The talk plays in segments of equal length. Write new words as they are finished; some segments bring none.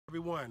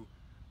Everyone,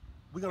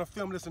 we're gonna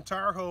film this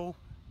entire hole.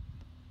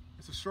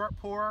 It's a short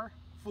par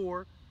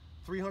 4,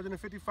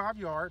 355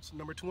 yards,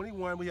 number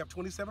 21. We have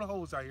 27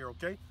 holes out here,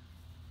 okay?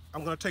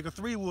 I'm gonna take a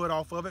 3-wood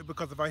off of it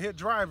because if I hit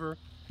driver,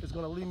 it's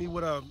gonna leave me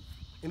with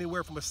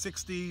anywhere from a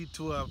 60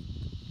 to a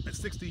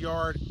 60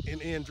 yard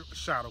in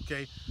shot,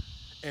 okay?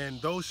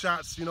 And those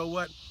shots, you know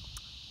what?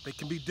 They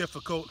can be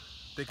difficult.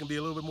 They can be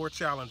a little bit more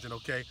challenging,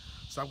 okay?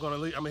 So I'm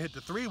gonna hit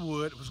the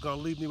 3-wood, which is gonna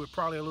leave me with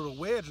probably a little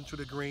wedge into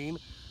the green.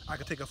 I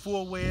can take a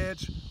full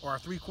wedge or a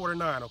 3/4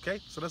 9, okay?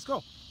 So let's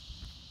go.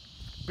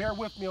 Bear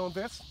with me on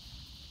this.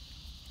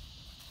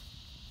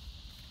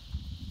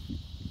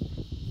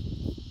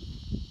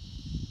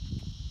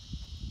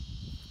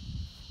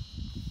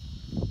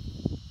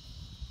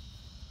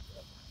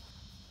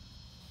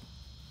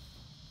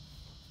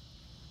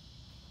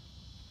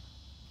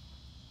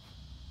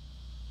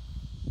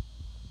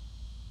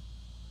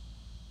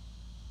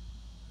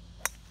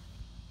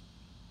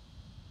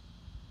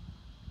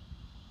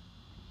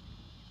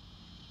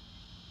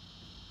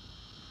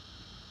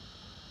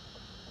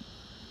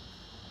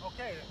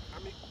 Okay,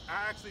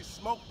 I actually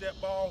smoked that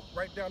ball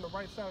right down the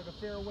right side of the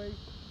fairway,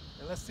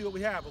 and let's see what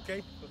we have,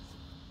 okay?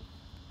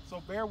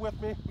 So bear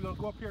with me. We're gonna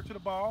go up here to the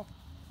ball,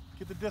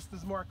 get the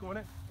distance mark on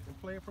it,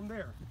 and play it from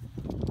there,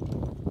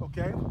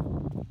 okay?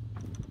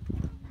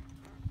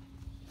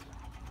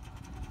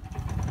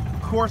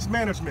 Course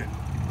management,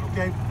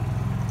 okay?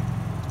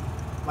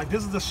 Like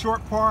this is a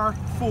short par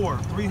 4,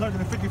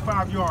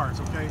 355 yards,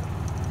 okay?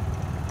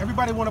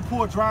 Everybody want to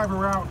pull a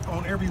driver out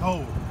on every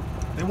hole.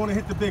 They want to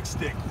hit the big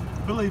stick.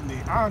 Believe me,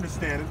 I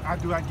understand it. I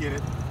get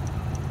it.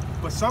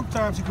 But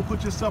sometimes you can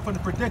put yourself in a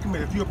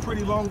predicament. If you're a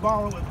pretty long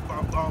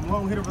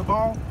hitter of the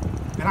ball,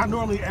 and I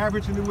normally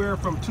average anywhere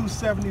from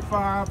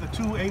 275 to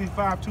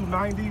 285,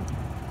 290.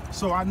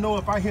 So I know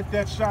if I hit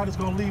that shot, it's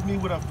going to leave me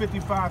with a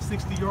 55,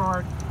 60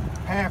 yard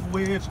half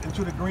wedge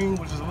into the green,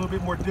 which is a little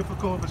bit more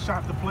difficult of a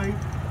shot to play.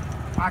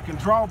 I can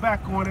draw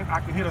back on it. I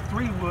can hit a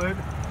 3-wood,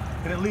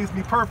 and it leaves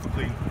me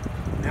perfectly.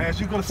 And as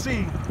you're going to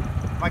see,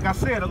 like I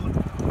said,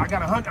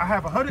 I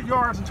have 100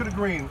 yards into the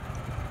green.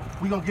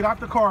 We're gonna get out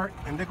the cart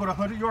and they go to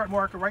 100-yard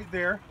marker right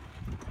there.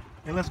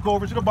 And let's go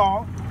over to the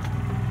ball.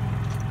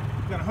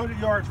 We got 100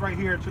 yards right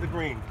here to the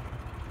green.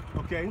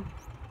 Okay.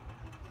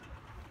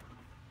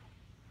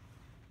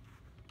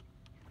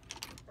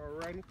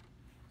 Alrighty.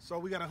 So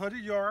we got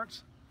 100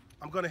 yards.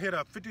 I'm gonna hit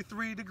a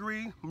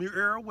 53-degree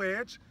mirror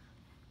wedge,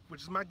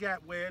 which is my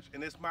gap wedge,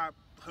 and it's my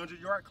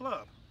 100-yard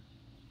club.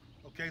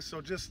 Okay,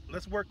 so just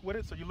let's work with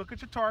it. So you look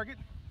at your target.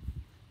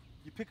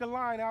 You pick a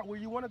line out where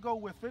you want to go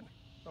with it,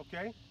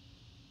 okay?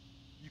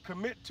 You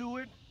commit to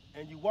it,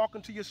 and you walk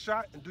into your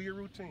shot and do your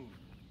routine.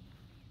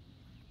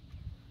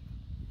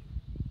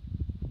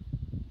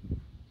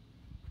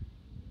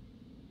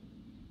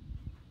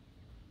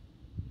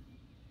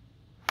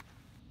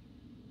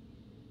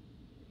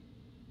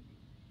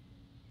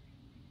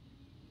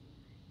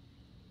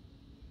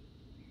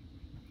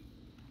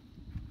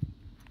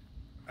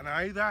 And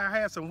either I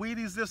had some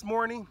Wheaties this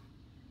morning,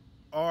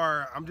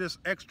 or I'm just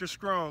extra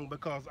strong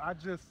because I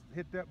just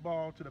hit that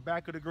ball to the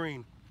back of the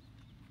green.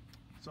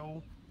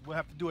 So we'll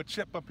have to do a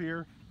chip up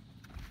here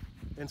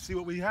and see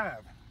what we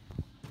have.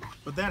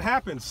 But that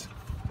happens.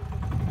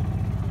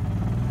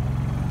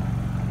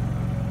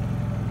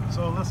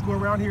 So let's go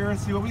around here and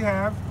see what we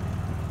have.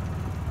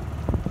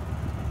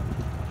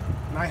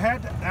 And I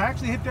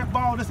actually hit that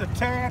ball just a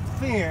tad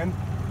thin,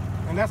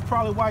 and that's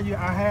probably why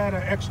I had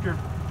an extra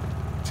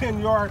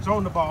 10 yards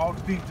on the ball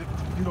to be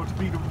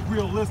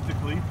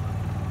realistically.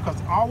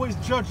 Because always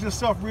judge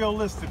yourself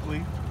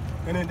realistically,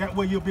 and then that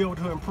way you'll be able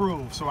to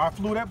improve. So I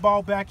flew that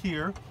ball back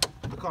here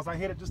because I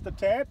hit it just a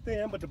tad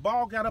thin, but the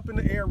ball got up in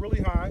the air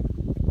really high.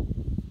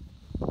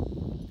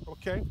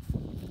 Okay.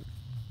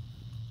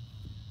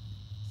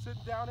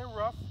 Sitting down in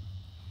rough,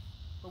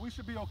 but we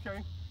should be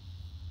okay.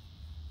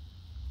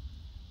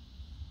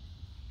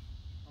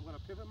 I'm gonna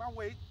pivot my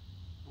weight.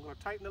 I'm gonna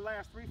tighten the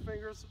last 3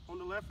 fingers on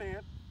the left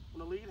hand, on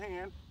the lead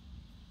hand.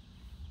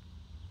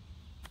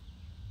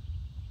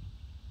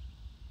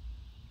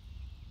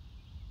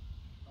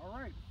 All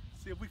right,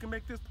 see if we can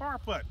make this par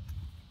putt.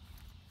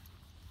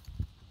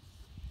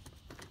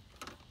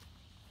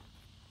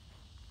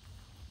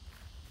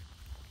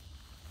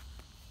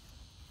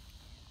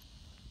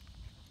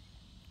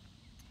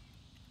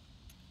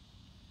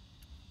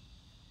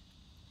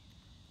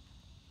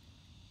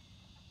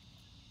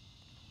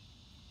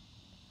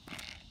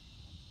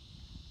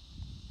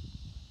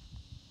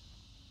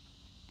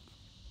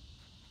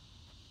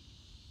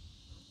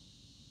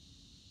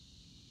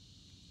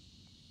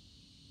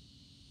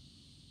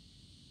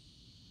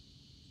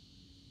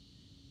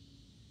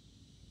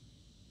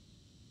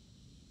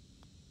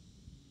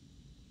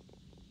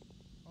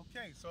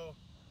 Okay, so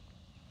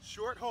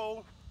short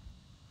hole,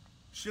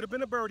 should have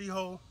been a birdie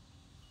hole.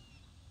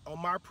 On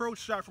my approach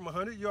shot from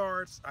 100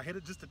 yards, I hit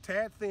it just a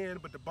tad thin,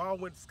 but the ball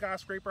went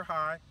skyscraper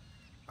high.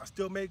 I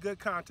still made good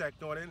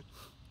contact on it.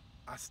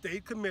 I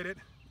stayed committed.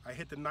 I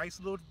hit the nice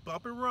little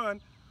bump and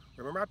run.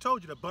 Remember I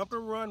told you the bump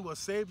and run will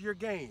save your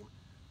game.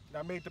 And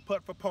I made the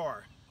putt for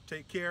par.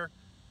 Take care.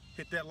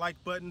 Hit that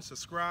like button,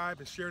 subscribe,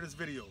 and share this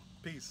video.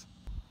 Peace.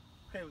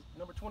 Okay,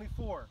 number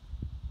 24,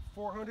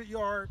 400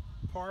 yard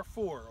par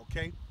 4,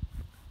 okay?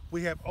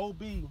 We have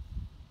OB,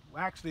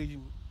 actually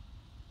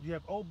you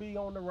have OB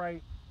on the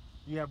right,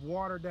 you have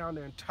water down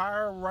the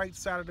entire right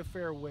side of the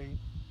fairway,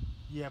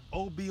 you have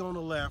OB on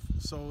the left,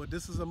 so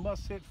this is a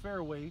must-hit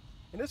fairway,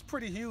 and it's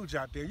pretty huge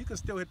out there. You can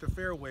still hit the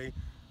fairway,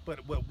 but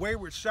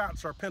wayward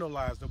shots are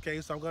penalized,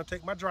 okay? So I'm gonna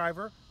take my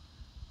driver.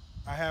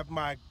 I have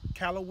my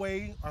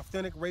Callaway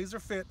Authentic Razor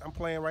Fit I'm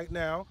playing right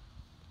now.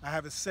 I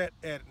have it set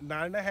at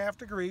 9.5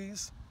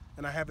 degrees,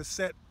 and I have it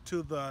set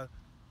to the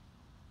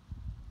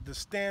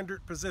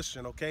standard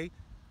position, okay?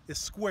 It's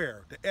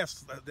square, the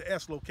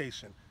S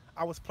location.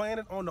 I was playing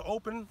it on the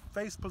open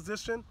face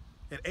position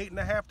at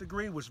 8.5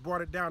 degrees, which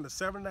brought it down to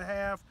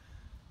 7.5,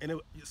 and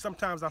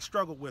sometimes I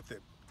struggled with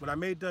it. When I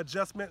made the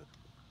adjustment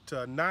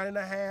to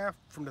 9.5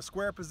 from the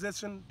square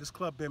position, this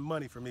club been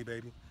money for me,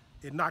 baby.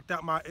 It knocked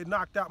out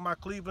my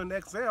Cleveland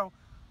XL.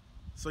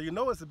 So you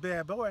know it's a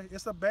bad boy.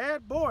 It's a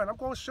bad boy, and I'm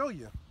gonna show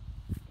you.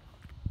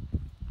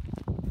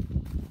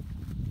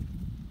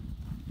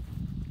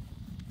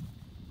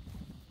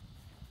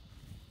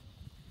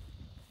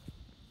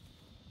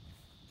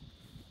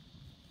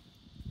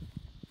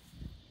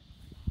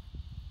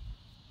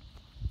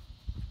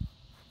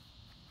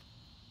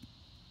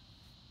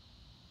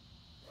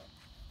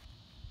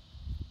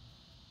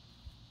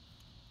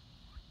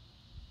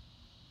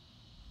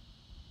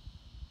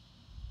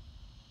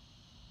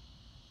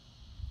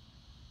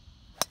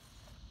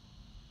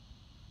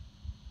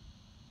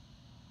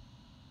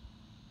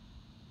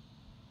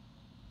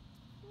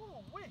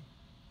 Ooh-wee.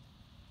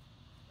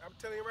 I'm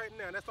telling you right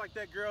now, that's like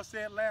that girl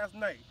said last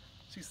night.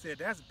 She said,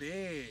 that's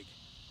big.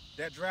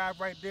 That drive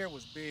right there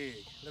was big.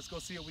 Let's go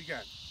see what we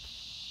got,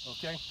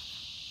 okay?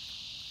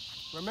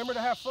 Remember to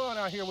have fun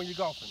out here when you're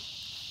golfing.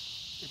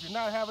 If you're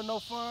not having no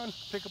fun,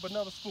 pick up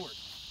another sport.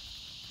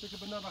 Pick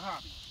up another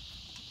hobby.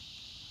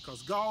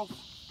 Because golf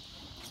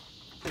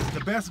is the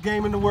best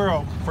game in the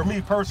world for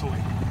me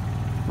personally.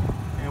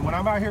 And when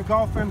I'm out here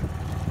golfing,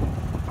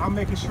 I'm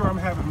making sure I'm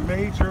having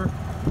major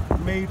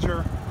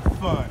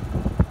fun.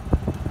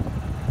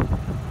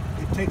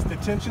 It takes the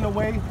tension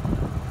away.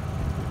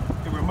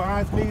 It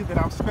reminds me that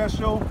I'm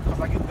special because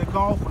I get to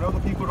golf when other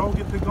people don't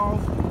get to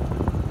golf.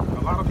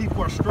 A lot of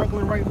people are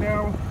struggling right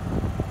now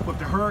with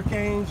the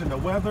hurricanes and the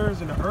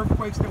weathers and the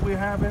earthquakes that we're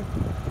having.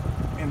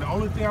 And the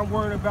only thing I'm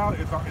worried about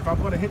is if I'm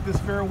going to hit this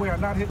fairway or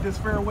not hit this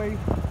fairway.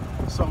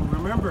 So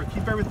remember,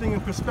 keep everything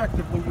in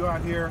perspective when you're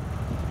out here.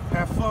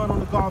 Have fun on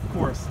the golf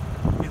course.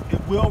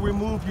 It will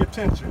remove your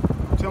tension.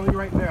 I'm telling you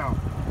right now,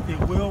 it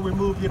will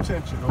remove your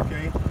tension,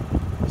 okay?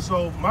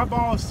 So my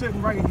ball is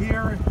sitting right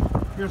here.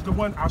 Here's the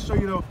one, I'll show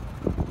you the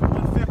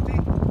 150.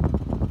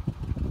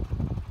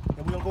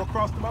 And we're gonna go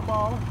across to my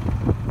ball.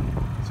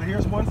 So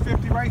here's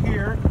 150 right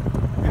here.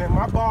 And then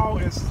my ball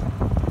is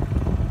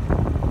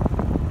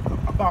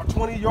about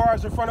 20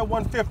 yards in front of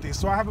 150.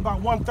 So I have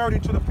about 130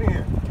 to the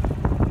pin.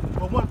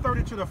 Well,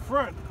 130 to the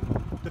front,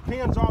 the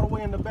pin's all the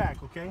way in the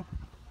back, okay?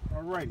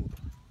 Alrighty.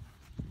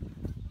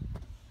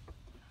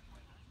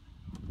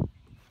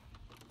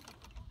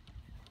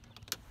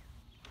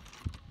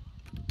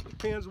 The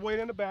pin's way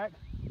in the back.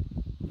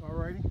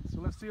 Alrighty, so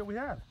let's see what we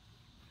have.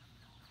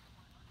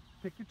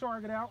 Pick your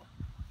target out.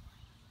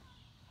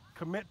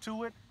 Commit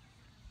to it.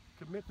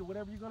 Commit to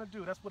whatever you're gonna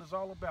do. That's what it's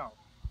all about.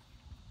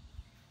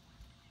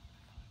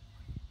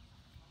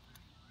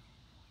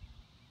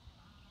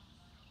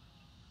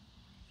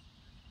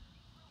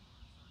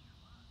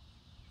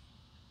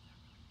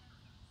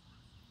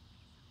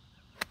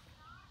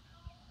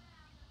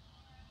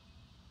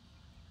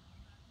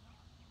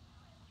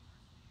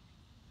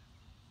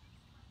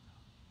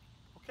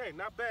 Okay,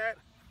 not bad.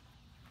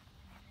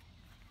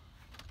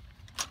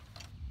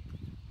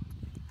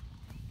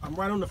 I'm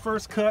right on the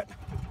first cut.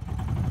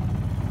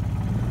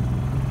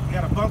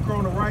 Got a bunker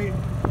on the right.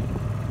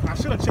 I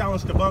should have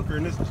challenged the bunker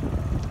and this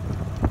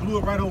blew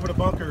it right over the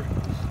bunker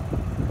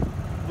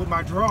with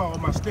my draw,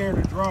 my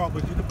standard draw.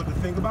 But the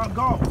thing about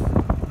golf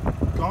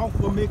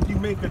will make you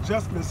make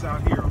adjustments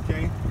out here,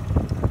 okay?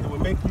 It will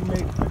make you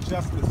make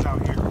adjustments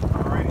out here,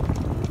 all right?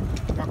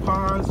 Got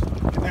ponds,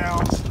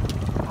 canals,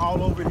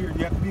 all over here.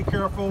 You have to be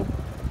careful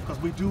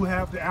because we do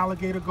have the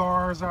alligator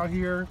guards out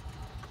here.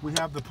 We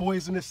have the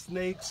poisonous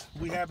snakes.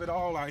 We have it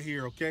all out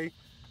here, okay?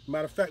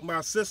 Matter of fact, my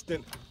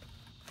assistant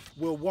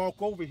will walk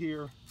over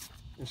here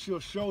and she'll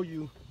show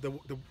you the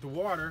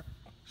water.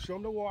 Show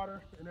them the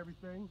water and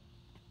everything.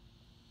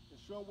 And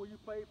show them where you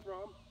played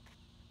from.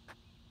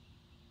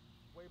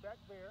 Way back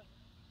there.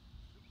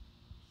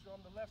 Show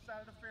them the left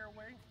side of the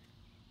fairway.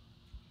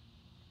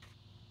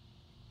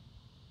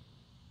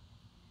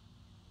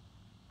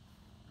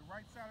 The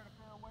right side of the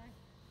fairway.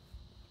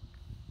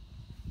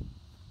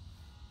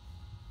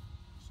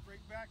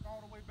 Straight back,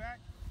 all the way back.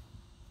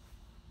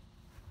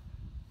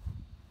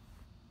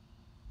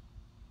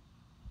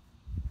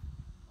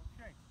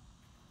 Okay.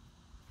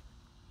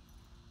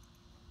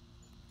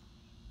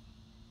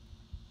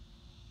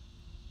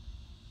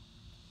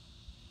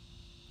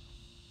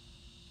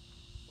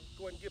 Let's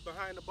go ahead and get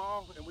behind the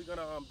ball, and we're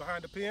gonna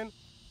behind the pin,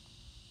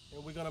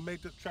 and we're gonna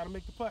try to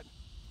make the putt.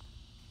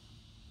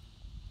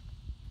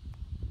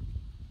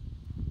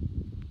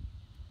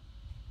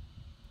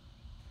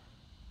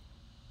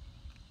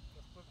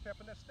 Let's put Pep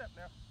in that step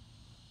now.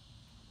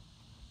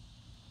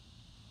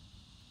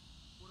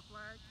 For the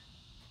flag.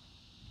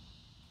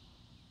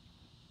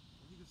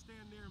 And you can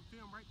stand there and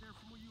film right there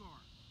from where you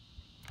are.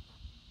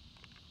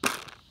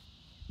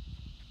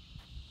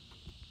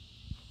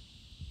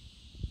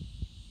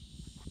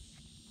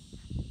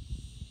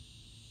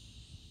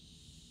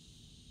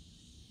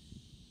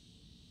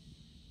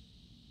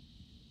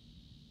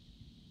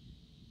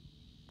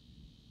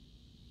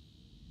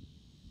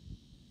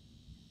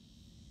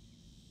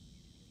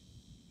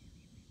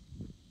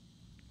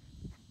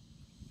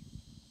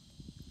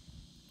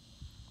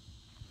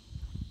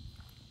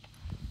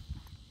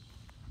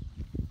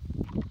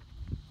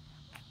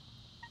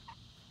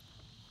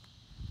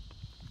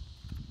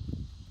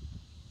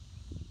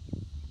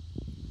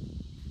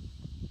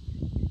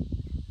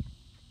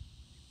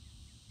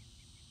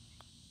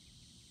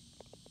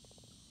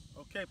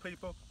 Okay,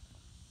 people,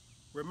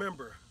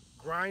 remember,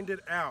 grind it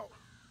out.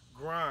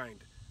 Grind.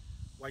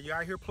 While you're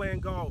out here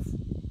playing golf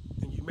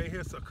and you may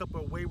hit a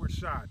couple of wayward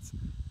shots,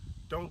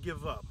 don't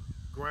give up.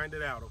 Grind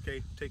it out,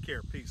 okay? Take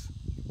care. Peace.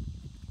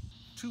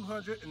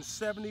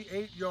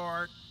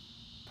 278-yard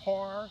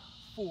par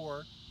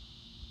 4,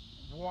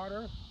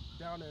 water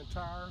down the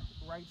entire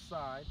right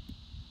side,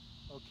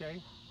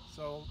 okay?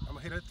 So I'm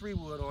gonna hit a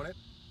 3-wood on it,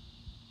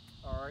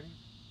 alrighty?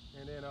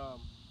 And then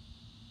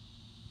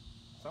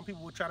some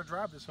people would try to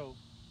drive this hole,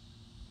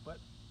 but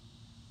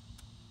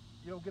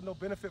you don't get no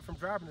benefit from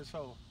driving this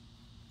hole.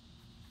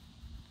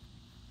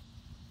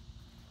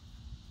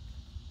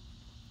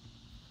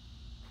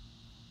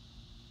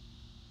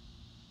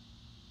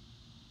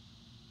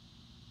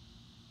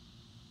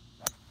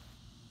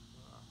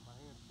 My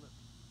hand slipped.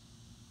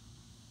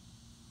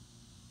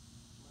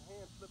 My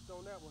hand slipped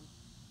on that one.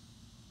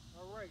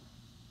 All right.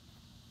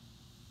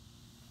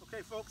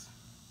 Okay, folks.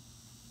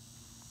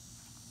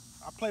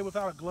 I play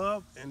without a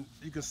glove, and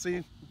you can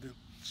see the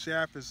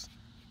shaft is,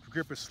 the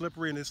grip is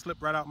slippery, and it slipped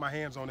right out my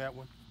hands on that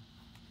one.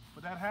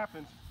 But that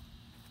happened.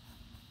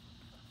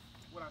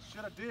 What I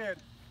should have did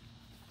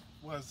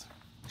was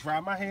dry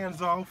my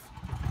hands off,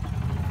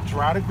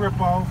 dry the grip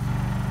off,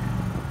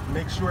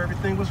 make sure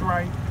everything was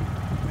right,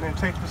 and then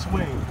take the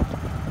swing.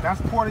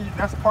 That's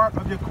part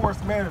of your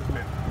course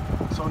management.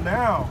 So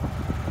now,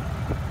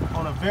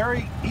 on a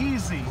very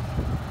easy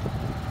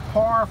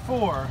par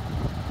 4,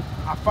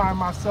 I find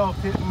myself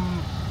hitting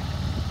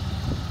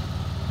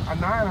a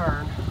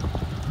 9-iron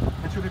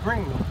into the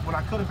green when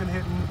I could have been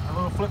hitting a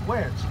little flip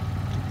wedge.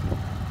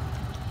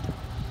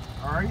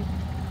 All right.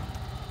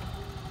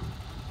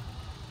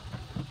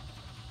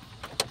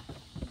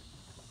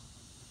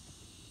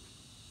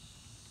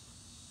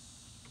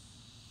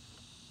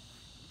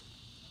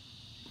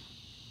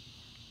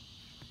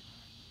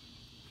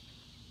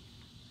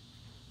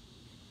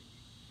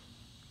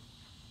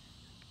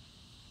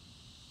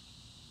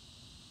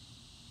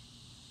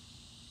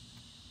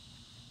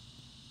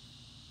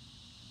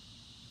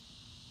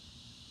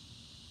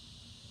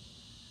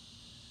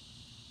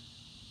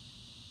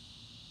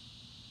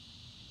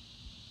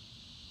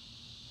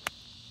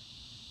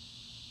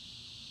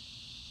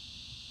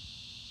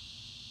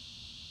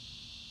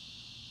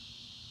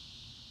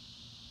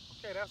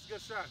 Okay, that's a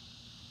good shot.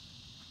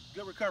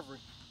 Good recovery.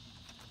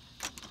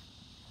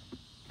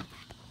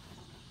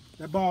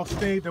 That ball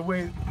stayed the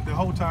way the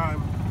whole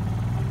time,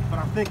 but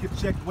I think it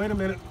checked. Wait a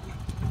minute.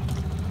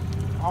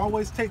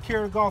 Always take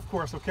care of the golf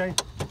course, okay?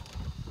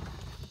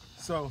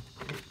 So,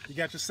 you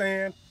got your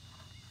sand.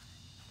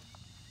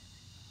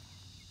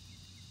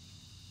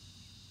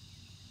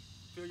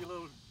 Fill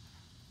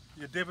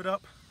your divot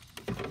up,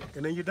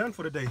 and then you're done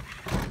for the day.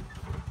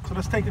 So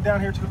let's take it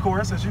down here to the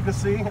course. As you can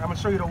see, I'm gonna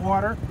show you the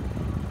water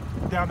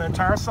down the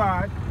entire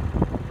side,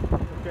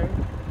 okay?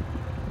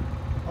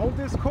 On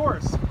this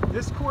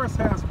course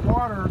has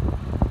water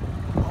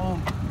on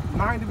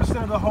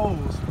 90% of the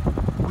holes.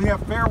 We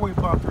have fairway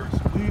bunkers.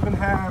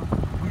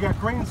 We got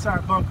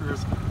greenside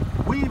bunkers.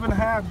 We even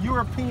have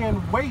European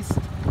waste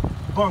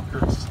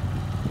bunkers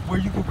where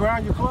you can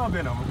grind your club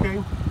in them,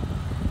 okay?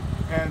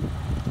 And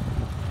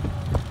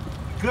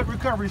good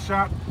recovery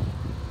shot.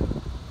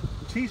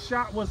 Tee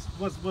shot was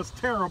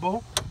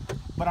terrible,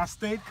 but I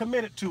stayed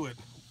committed to it.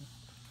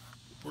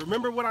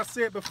 Remember what I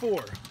said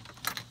before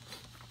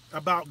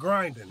about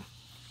grinding.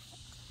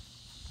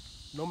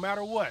 No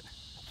matter what,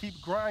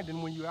 keep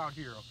grinding when you're out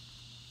here.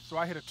 So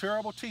I hit a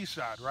terrible tee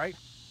shot, right?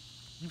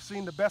 You've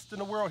seen the best in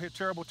the world hit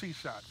terrible tee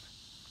shots.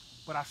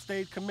 But I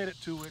stayed committed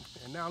to it,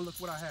 and now look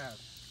what I have.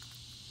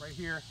 Right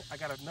here, I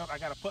got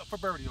a putt for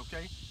birdie,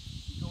 okay?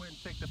 You go ahead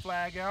and take the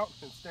flag out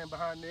and stand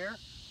behind there,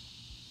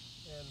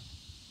 and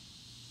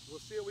we'll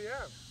see what we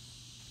have.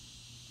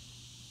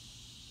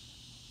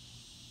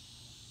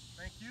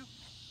 Thank you.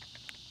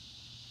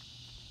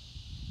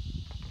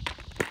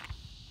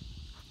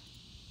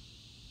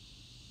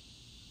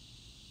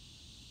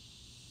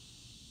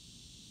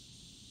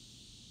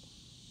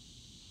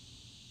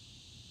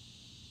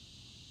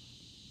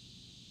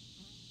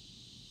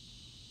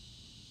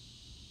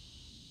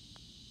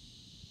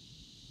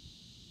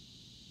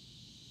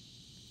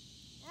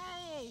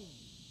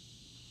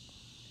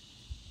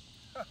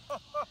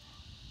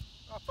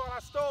 I thought I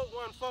stole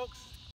one, folks.